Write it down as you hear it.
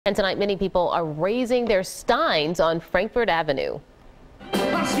And tonight, many people are raising their steins on Frankfurt Avenue.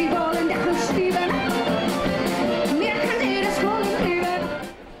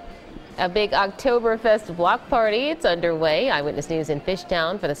 A big Oktoberfest block party. It's underway. Eyewitness News in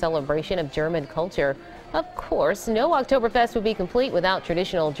Fishtown for the celebration of German culture. Of course, no Oktoberfest would be complete without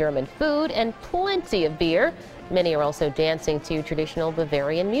traditional German food and plenty of beer. Many are also dancing to traditional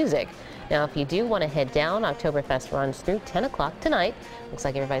Bavarian music. Now, if you do want to head down, Oktoberfest runs through 10 o'clock tonight. Looks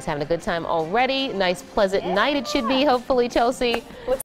like everybody's having a good time already. Nice, pleasant night it should be, hopefully, Chelsea.